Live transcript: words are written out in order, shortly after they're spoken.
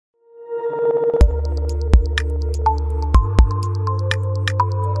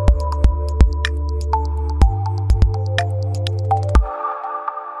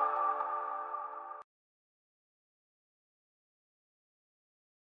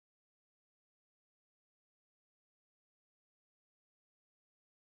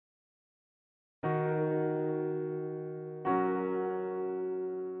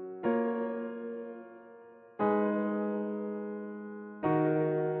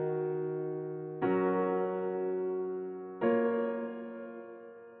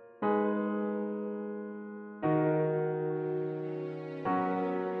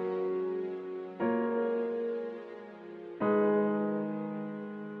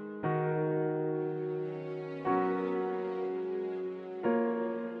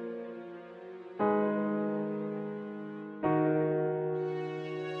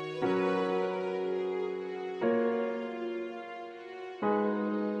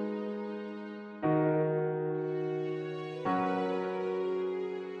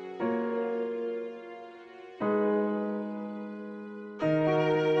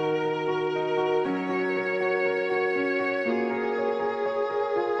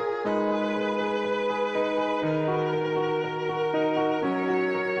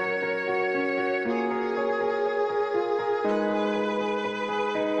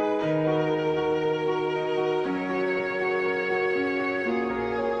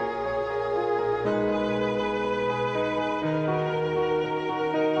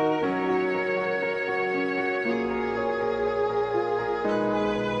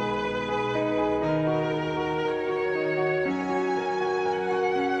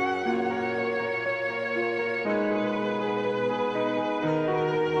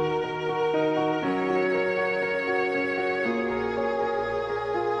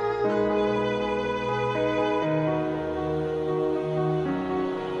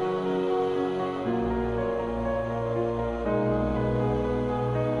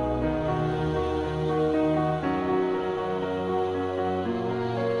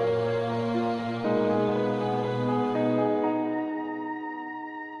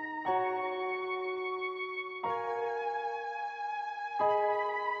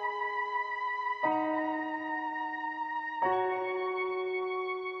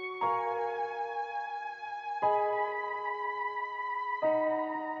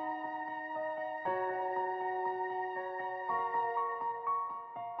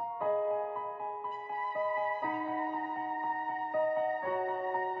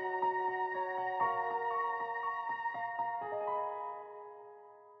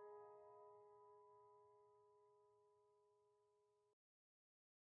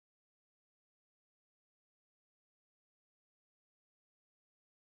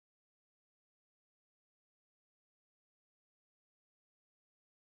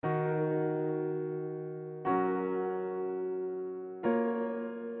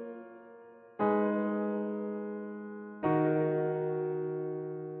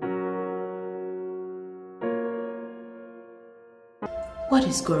What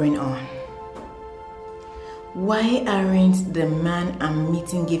is going on? Why aren't the man I'm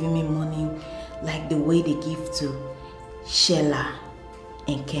meeting giving me money like the way they give to Sheila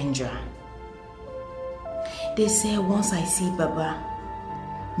and Kendra? They say once I see Baba,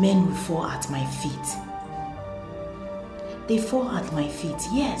 men will fall at my feet. They fall at my feet,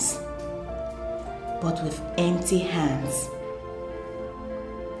 yes, but with empty hands.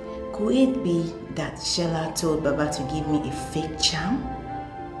 Could it be that Sheila told Baba to give me a fake charm?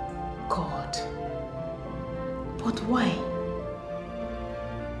 God. But why?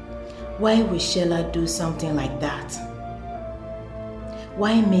 Why would Sheila do something like that?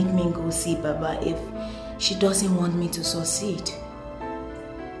 Why make me go see Baba if she doesn't want me to succeed?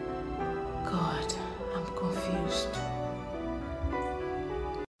 God, I'm confused.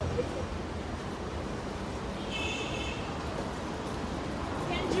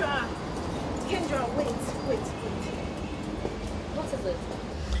 Kendra, wait. What is it?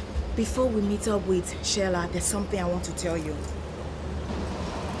 Before we meet up with Sheila, there's something I want to tell you.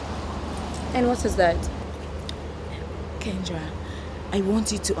 And what is that? Kendra, I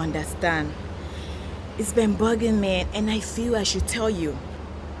want you to understand. It's been bugging me and I feel I should tell you.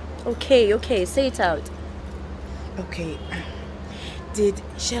 Okay, say it out. Okay. Did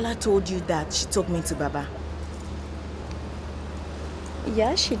Sheila told you that she took me to Baba?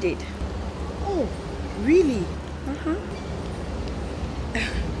 Yeah, she did. Oh, really?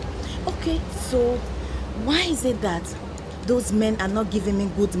 Okay, so why is it that those men are not giving me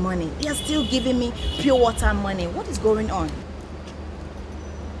good money? They are still giving me pure water money. What is going on?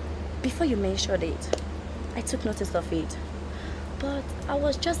 Before you mentioned it, I took notice of it. But I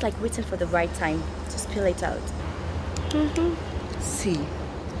was just like waiting for the right time to spill it out. See,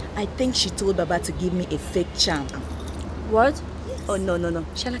 I think she told Baba to give me a fake charm. What? Oh, no.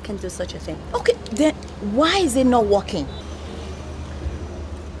 Sheila can't do such a thing. Okay, then why is it not working?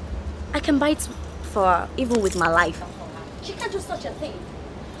 I can buy it for her, even with my life. She can't do such a thing.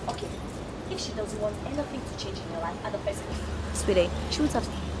 Okay, if she doesn't want anything to change in your life at the first place, sweetie, she would have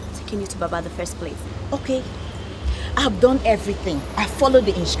taken you to Baba at the first place. Okay, I've done everything. I followed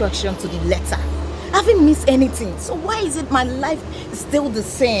the instruction to the letter. I haven't missed anything. So why is it my life is still the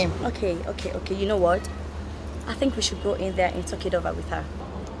same? Okay. You know what? I think we should go in there and talk it over with her.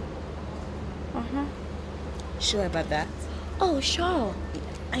 Sure about that? Oh, sure.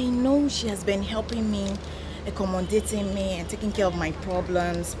 I know she has been helping me, accommodating me and taking care of my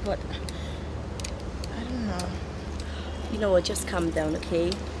problems, but I don't know. You know what? Just calm down,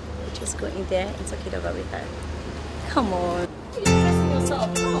 okay? Just go in there and talk it over with her. Come on. You're stressing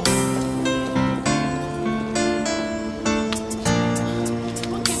yourself. Come on.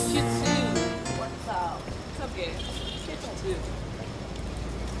 Look at you too. What's up? It's okay. Sit too.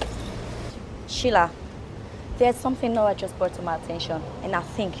 Sheila, there's something Nora just brought to my attention, and I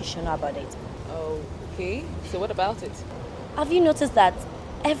think you should know about it. Okay. So what about it? Have you noticed that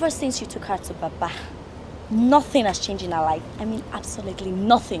ever since you took her to Baba, nothing has changed in her life? I mean, absolutely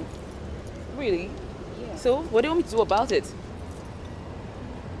nothing. Really? Yeah. So what do you want me to do about it?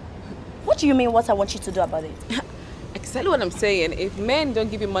 What do you mean what I want you to do about it? Exactly what I'm saying. If men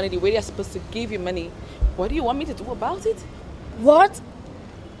don't give you money the way they're supposed to give you money, what do you want me to do about it? What?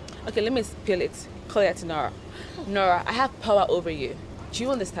 Okay, let me spill it. Call it to Nora. Nora, I have power over you. Do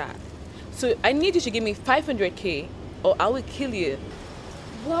you understand? So I need you to give me 500k or I will kill you.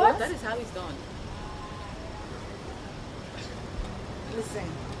 What? That is how it's done. Listen,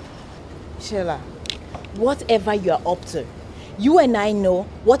 Sheila, whatever you are up to, you and I know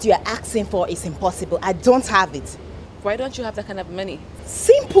what you are asking for is impossible. I don't have it. Why don't you have that kind of money?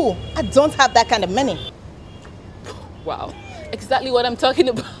 Simple. I don't have that kind of money. Wow. Exactly what I'm talking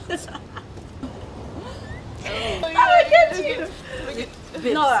about. I get you.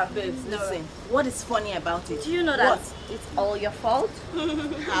 Babes, Nora, listen. What is funny about it? Do you know that What? it's all your fault?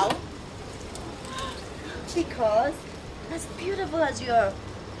 How? Because as beautiful as you're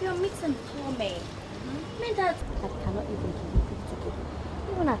meeting poor men. Men that cannot even give you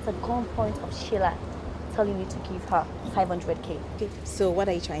 50k. Even at the gunpoint of Sheila telling you to give her 500k. Okay, so what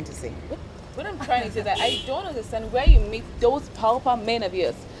are you trying to say? What I'm trying to say is that I don't understand where you meet those powerful men of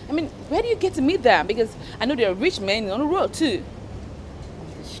yours. I mean, where do you get to meet them? Because I know there are rich men on the road too. On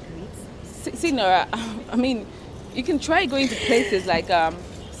the streets? See, Nora, I mean, you can try going to places like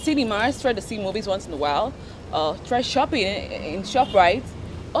cinemas, try to see movies once in a while, try shopping in ShopRite,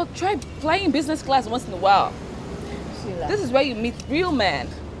 or try flying business class once in a while. Sheila. This is where you meet real men.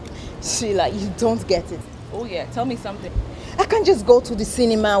 Sheila, you don't get it. Oh yeah, tell me something. I can't just go to the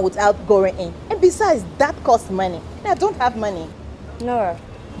cinema without going in. And besides, that costs money. And I don't have money. Nora,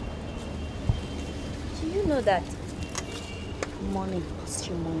 do you know that money costs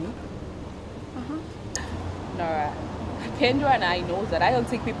you money. Nora, Kendra and I know that I don't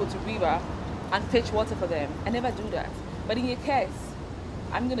take people to river and fetch water for them. I never do that. But in your case,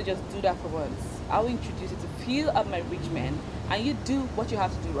 I'm gonna just do that for once. I'll introduce you to few of my rich men, and you do what you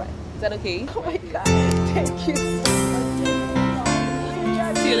have to do, right? Is that okay? Oh my God, thank you so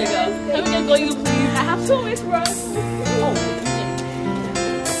much. See you later. Let me just go, you please. I have so much for us. Oh.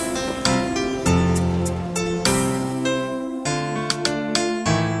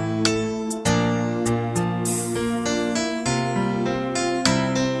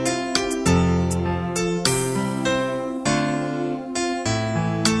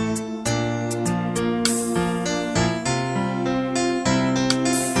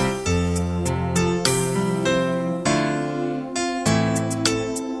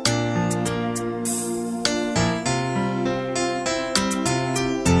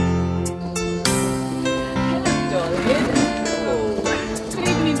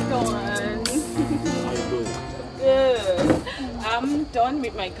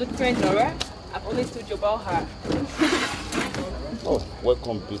 With my good friend Nora. I've always told you about her. Oh,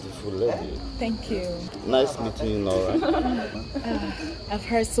 welcome, beautiful lady. Thank you. Nice meeting you, Nora. I've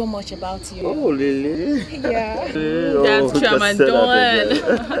heard so much about you. Oh, Lily. Yeah. That's Chairman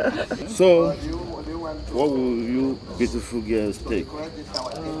Dawn. So, what will you beautiful girls take?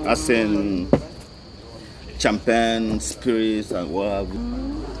 As in champagne, spirits, and what have you?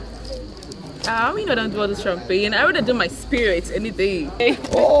 I don't do all this champagne. I rather do my spirits any day.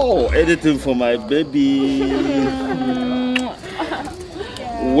 Oh, anything for my baby.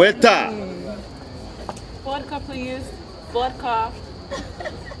 Waiter. Vodka, please. Vodka.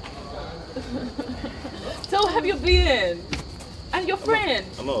 So, how have you been? And your friend?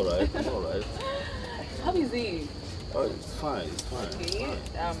 I'm alright. I'm alright. How is he? Oh, it's fine. It's fine. Okay.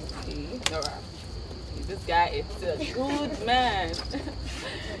 Okay. All right. This guy is a good man.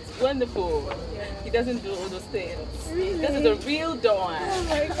 It's wonderful. He doesn't do all those things. Really? This is a real Dawn. Oh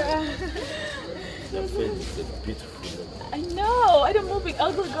my God. Your face is a beautiful. I know. I don't move with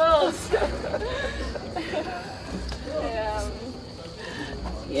ugly girls. Yeah.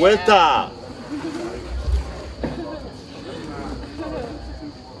 Waiter.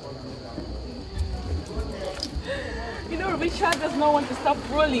 You know, Richard does not want to stop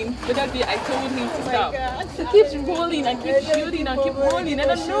rolling. But that day I told him to stop. He keeps rolling and keeps shooting and keep rolling. I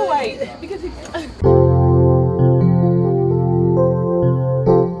don't know why. Because he...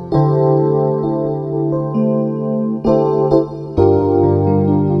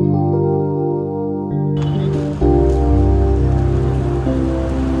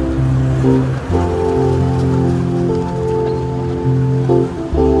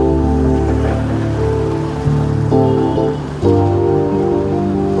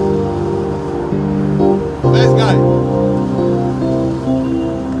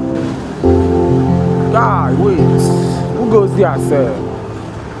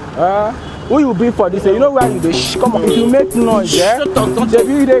 Who you be for this? You know where you dey? Come on, if you make noise, yeah?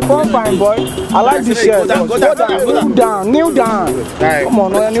 If they come fine, boy. I like this shirt. Kneel down. Come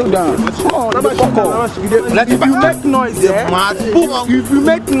on, no, kneel down. Come on, fuck off. If you make noise, yeah? If you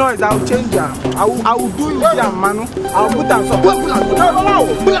make noise, I'll change them. I will do you there, Manu. I'll put them so.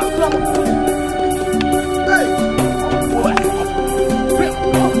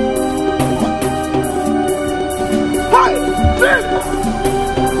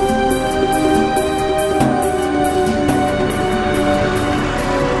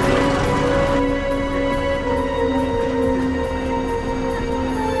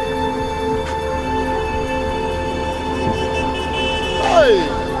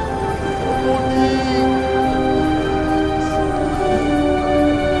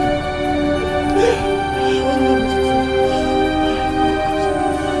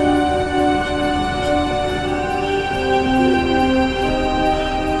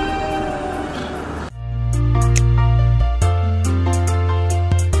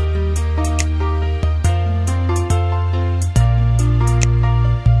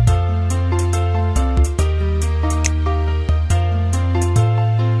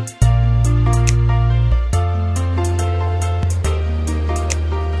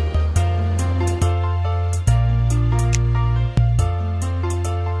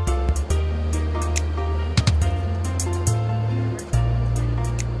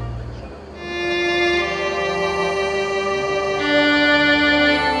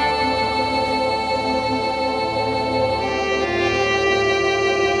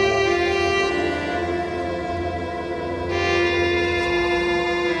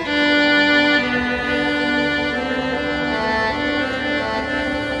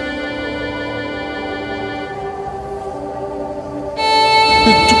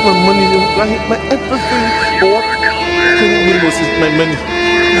 They took my money, my everything. But what killing me most is my money.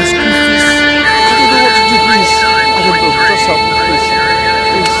 My school fees. I don't know what to do, please. I don't know. Just help me, please.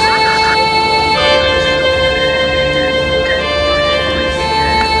 Please.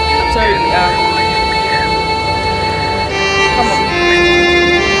 I'm sorry, come on.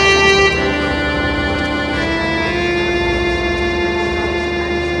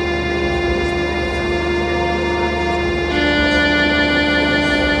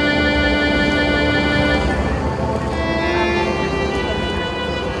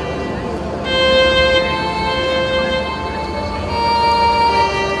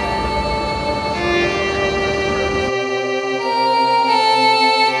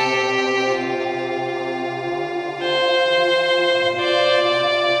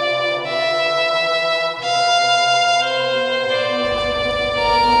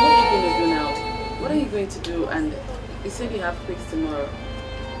 To do, and you said you have quiz tomorrow.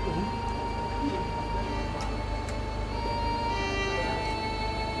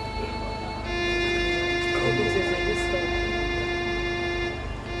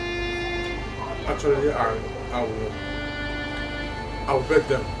 Actually, I will beg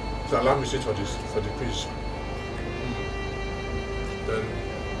them to allow me to sit for the quiz.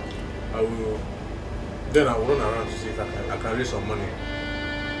 Then I will run around to see if I can raise some money.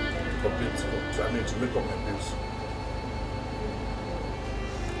 To make up my bills.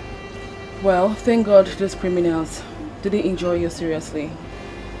 Well, thank God those criminals didn't enjoy you seriously.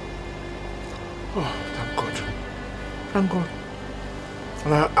 Oh, thank God. Thank God.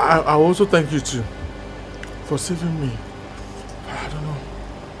 And I also thank you too for saving me. I don't know.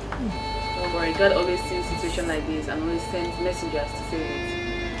 Don't worry, God always sees situations like this and always sends messengers to save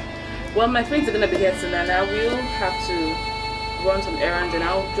it. Well, my friends are going to be here soon and I will have to run some errands and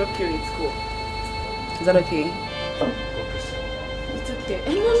I'll drop you in school. Is that okay? It's okay.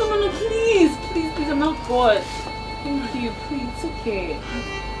 Hey, no, please, I'm not bored. Thank you, please, it's okay. I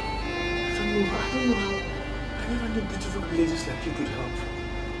don't know how. I never knew beautiful ladies like you could help.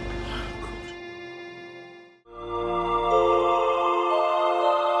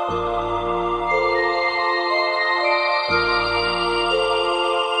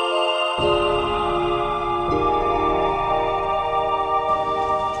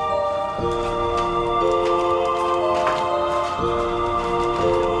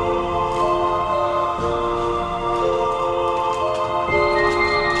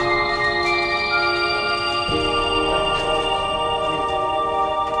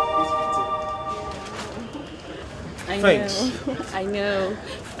 Thanks. I know.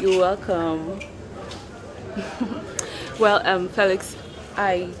 You're welcome. Well, Felix,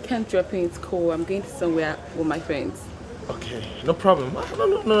 I can't drop you in school. I'm going to somewhere with my friends. Okay, no problem.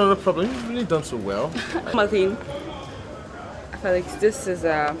 No problem. You've really done so well. Martin, Felix, this is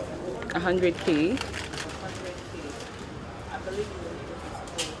 100K.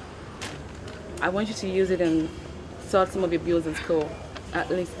 I want you to use it and sort some of your bills in school.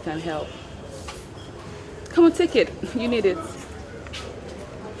 At least it can help. Come on, take it. You need it.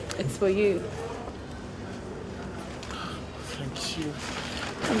 It's for you. Thank you.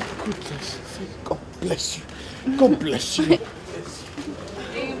 Thank goodness. God bless you. God bless you.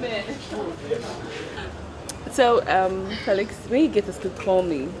 Amen. So, Felix, when you get to school, call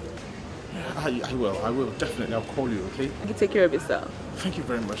me. I will. Definitely. I'll call you, okay? You take care of yourself. Thank you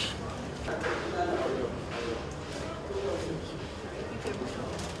very much.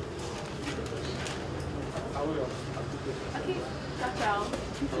 Okay, ciao.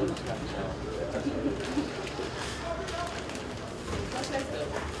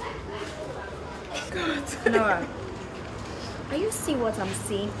 God. Nora, are you seeing what I'm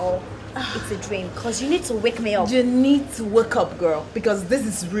seeing or it's a dream? Because you need to wake me up. You need to wake up, girl, because this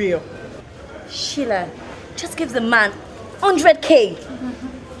is real. Sheila, just give the man 100K.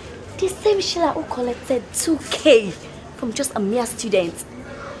 The same Sheila who collected 2K from just a mere student.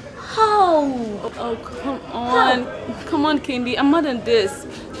 How? Oh, come on. Come on, Kendi. I'm more than this.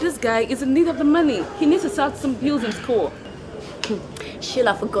 This guy is in need of the money. He needs to sort some bills in school.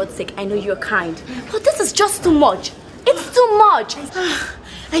 Sheila, for God's sake, I know you're kind. But this is just too much. It's too much.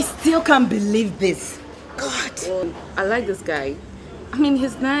 I still can't believe this. God. Well, I like this guy. I mean,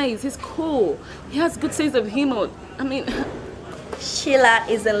 he's nice. He's cool. He has good sense of humor. I mean... Sheila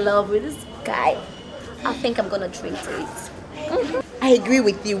is in love with this guy. I think I'm gonna drink to it. I agree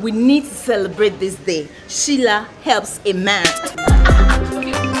with you. We need to celebrate this day. Sheila helps a man.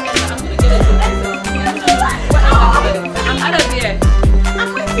 I'm out of here.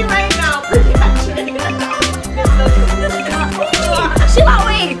 I'm with you right now. Sheila,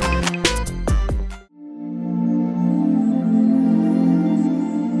 wait!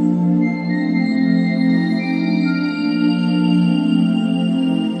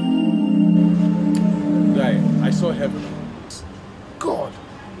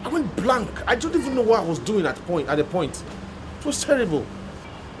 even know what I was doing at the point. It was terrible.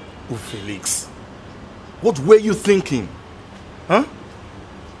 Oh, Felix. What were you thinking? Huh?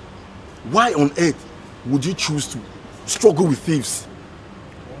 Why on earth would you choose to struggle with thieves?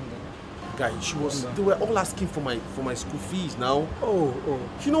 Guy, they were all asking for my school fees now. Oh.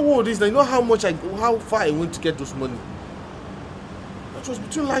 You know what it is now? You know how far I went to get those money? It was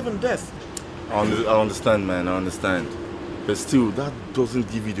between life and death. I understand, man, I understand. But still, that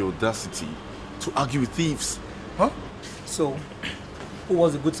doesn't give you the audacity to argue with thieves. Huh? So, who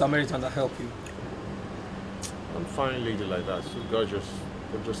was the good Samaritan that helped you? I'm fine lady like that. So God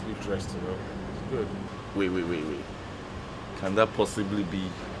just need rest, you know. It's good. Wait. Can that possibly be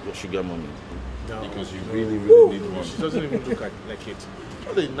your sugar mommy? No. Because you really need one. She doesn't even look like it.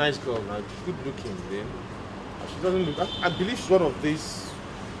 She's a nice girl, now. Good looking, then. She doesn't look. I believe she's one of these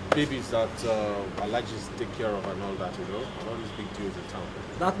babies that allergies take care of and all that, you know, and all these big deals in town.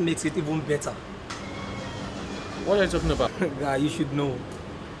 That makes it even better. What are you talking about? Guy, you should know.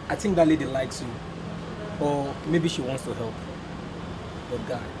 I think that lady likes you. Or maybe she wants to help. But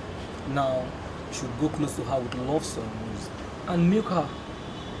guy, now you should go close to her with love songs and milk her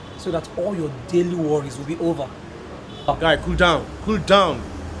so that all your daily worries will be over. Guy, cool down.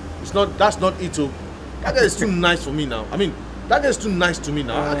 That's not it. That guy is too nice for me now. I mean, that guy is too nice to me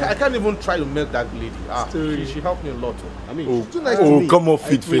now. I can't even try to milk that lady. She helped me a lot. I mean, she's too nice to me. Oh, come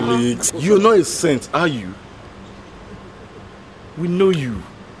off it, Felix. You're not a saint, are you? We know you.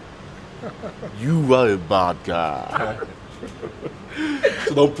 You are a bad guy.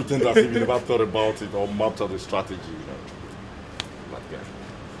 So don't pretend as if you never thought about it or mapped out the strategy, you know. Bad guy.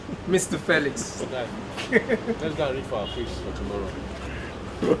 Mr. Felix. Okay. Let's go and read for our fish for tomorrow.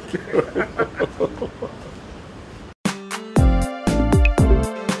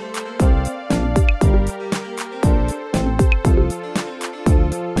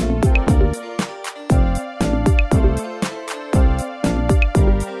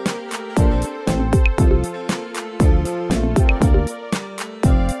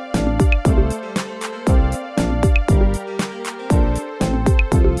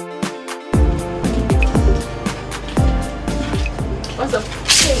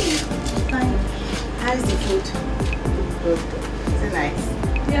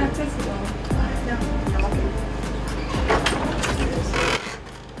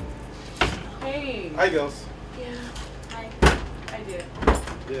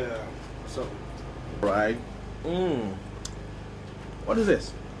 What is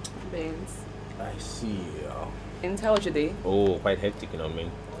this? Beans. I see. Beans, how was your day? Oh, quite hectic, you know what I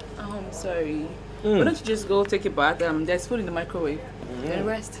mean? Oh, I'm sorry. Why don't you just go take a bath? There's food in the microwave. And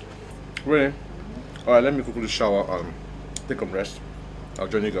rest. Really? Alright, let me quickly shower. Take some rest. I'll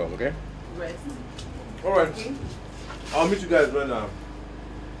join you guys, okay? Rest. Alright. Okay. I'll meet you guys when I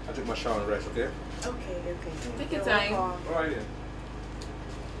take my shower and rest, okay? Okay. Take your time. Alright, yeah.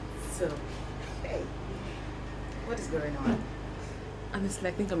 So, hey, what is going on? Honestly,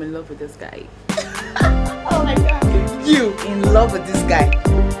 I think I'm in love with this guy. Oh my God. You in love with this guy?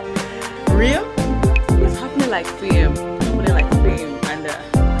 Real? It's happening like fame. And I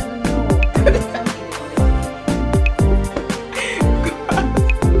don't know.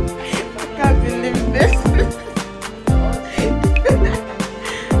 I can't believe this.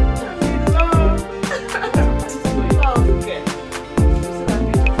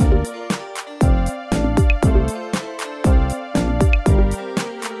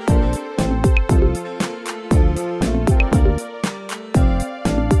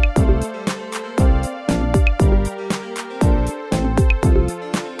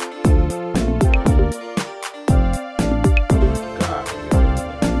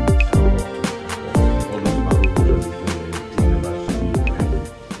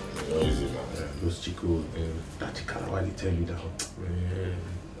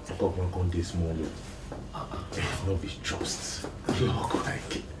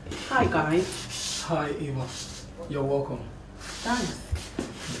 Hi guys. Hi Eva. You're welcome. Thanks.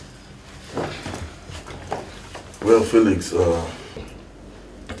 Well, Felix,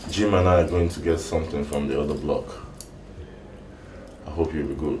 Jim and I are going to get something from the other block. I hope you'll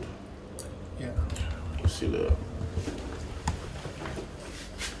be good. Yeah. We'll see you later.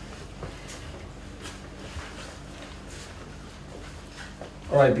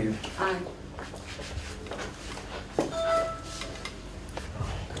 Alright, babe. Hi.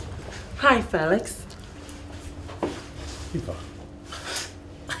 Hi, Felix. Eva,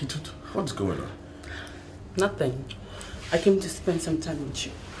 what's going on? Nothing. I came to spend some time with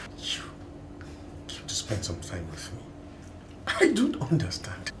you. You came to spend some time with me? I don't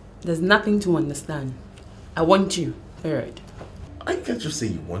understand. There's nothing to understand. I want you, period. I can't just say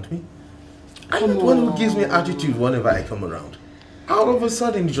you want me. I'm not the one who gives me attitude whenever I come around. All of a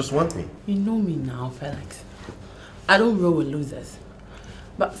sudden, you just want me. You know me now, Felix. I don't roll with losers.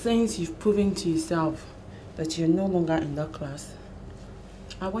 But since you've proven to yourself that you're no longer in that class,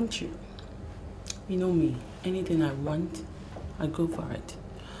 I want you. You know me. Anything I want, I go for it.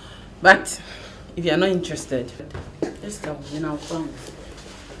 But if you're not interested, just tell me and I'll promise.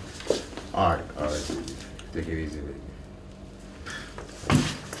 Alright. Take it easy, baby.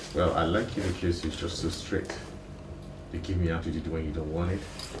 Well, I like you because you're just so straight. You give me attitude when you don't want it.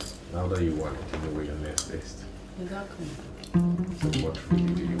 Now that you want it, you know where your nest is. Exactly. So what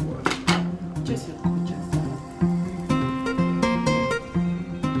really do you want? Just your conscience.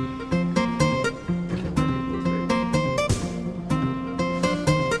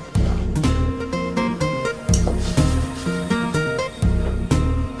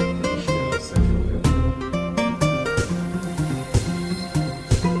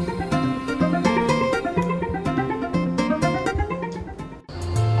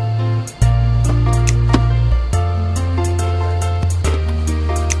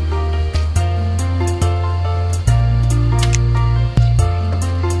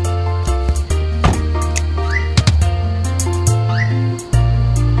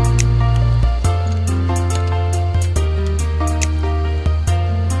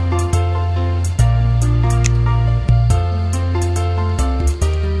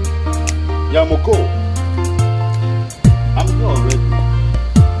 Yamoko, I'm here already.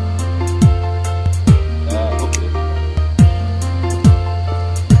 Okay.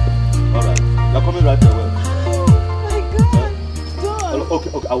 Alright, you're coming right away. Oh my God, Don.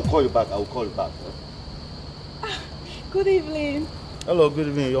 Okay, I'll call you back. Good evening. Hello, good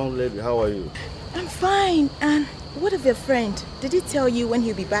evening, young lady. How are you? I'm fine. And what of your friend? Did he tell you when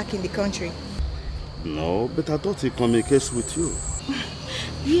he'll be back in the country? No, but I thought he communicates with you.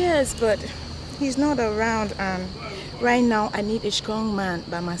 Yes, but he's not around, and right now I need a strong man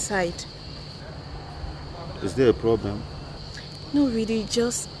by my side. Is there a problem? No, really,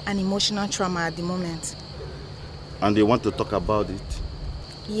 just an emotional trauma at the moment. And they want to talk about it?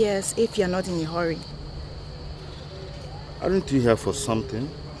 Yes, if you're not in a hurry. Aren't you here for something?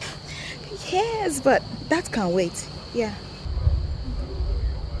 Yes, but that can wait. Yeah.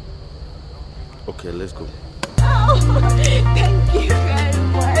 Okay, let's go. Oh, thank you very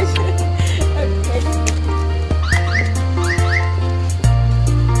much. Okay.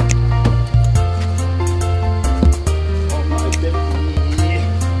 Oh my baby.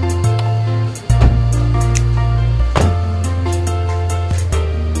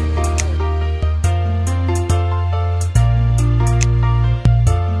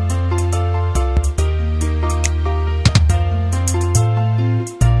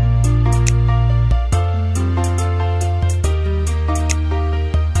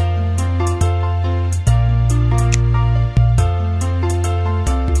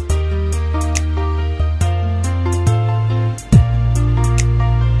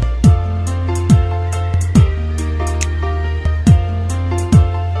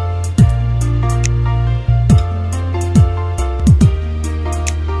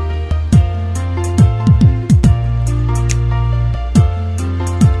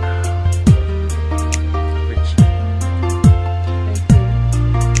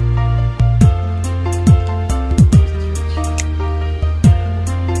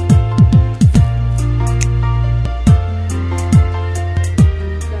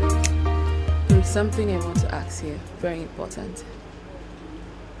 Something I want to ask you, very important.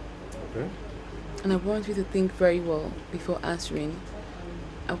 Okay. And I want you to think very well before answering.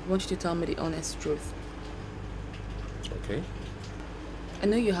 I want you to tell me the honest truth. Okay. I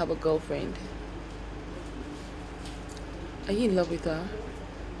know you have a girlfriend. Are you in love with her?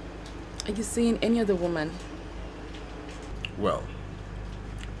 Are you seeing any other woman? Well,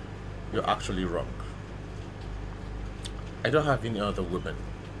 you're actually wrong. I don't have any other women.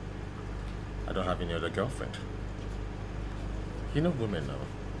 I don't have any other girlfriend. You know women now,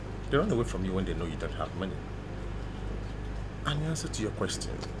 they run away from you when they know you don't have money. And the answer to your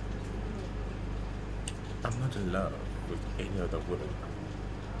question, I'm not in love with any other woman.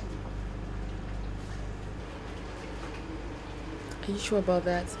 Are you sure about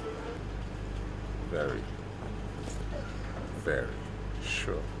that? Very, very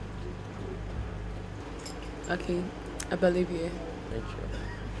sure. Okay, I believe you. Thank you.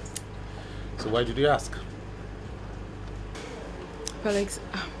 So why did you ask? Felix,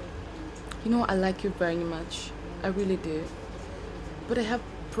 you know I like you very much. I really do. But I have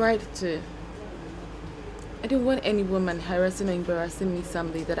pride too. I don't want any woman harassing or embarrassing me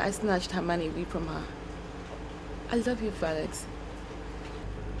someday that I snatched her money away from her. I love you, Felix.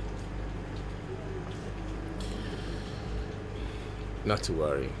 Not to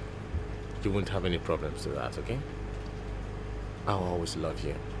worry. You won't have any problems with that, okay? I'll always love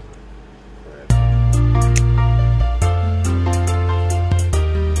you.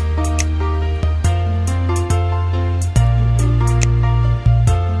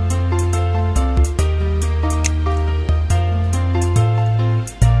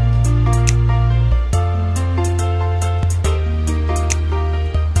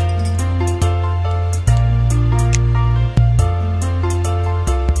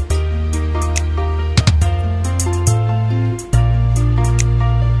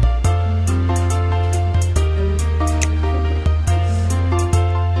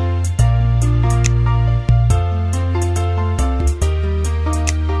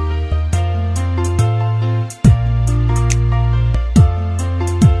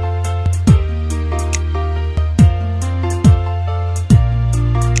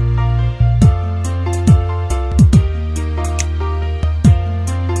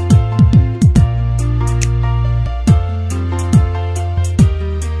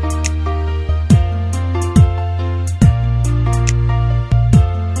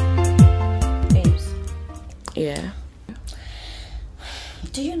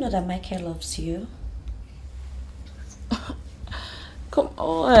 That Michael loves you. Come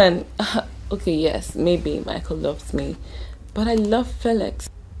on. Okay, yes, maybe Michael loves me, but I love Felix.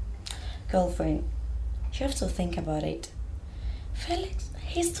 Girlfriend, you have to think about it. Felix,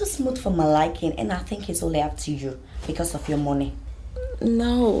 he's too smooth for my liking, and I think he's only after you because of your money.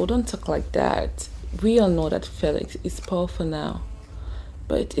 No, don't talk like that. We all know that Felix is poor for now,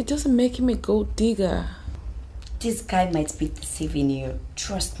 but it doesn't make him a gold digger. This guy might be deceiving you.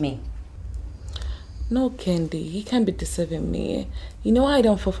 Trust me. No, Candy, he can't be deceiving me. You know I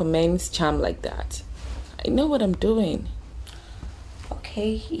don't fall for men's charm like that. I know what I'm doing.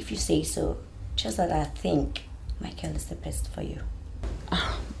 Okay, if you say so. Just that I think Michael is the best for you.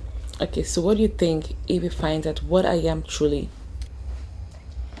 Okay, so what do you think if he finds out what I am truly?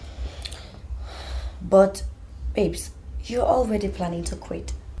 But, babes, you're already planning to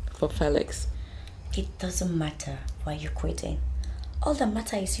quit. For Felix. It doesn't matter why you're quitting. All that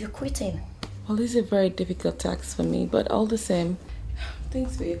matters is you're quitting. Well, this is a very difficult task for me, but all the same,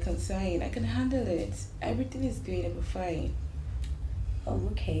 thanks for your concern. I can handle it. Everything is going to be fine. Oh,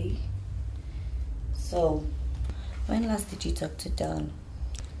 okay. So, when last did you talk to Don?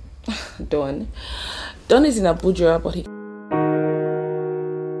 Don is in Abuja, but he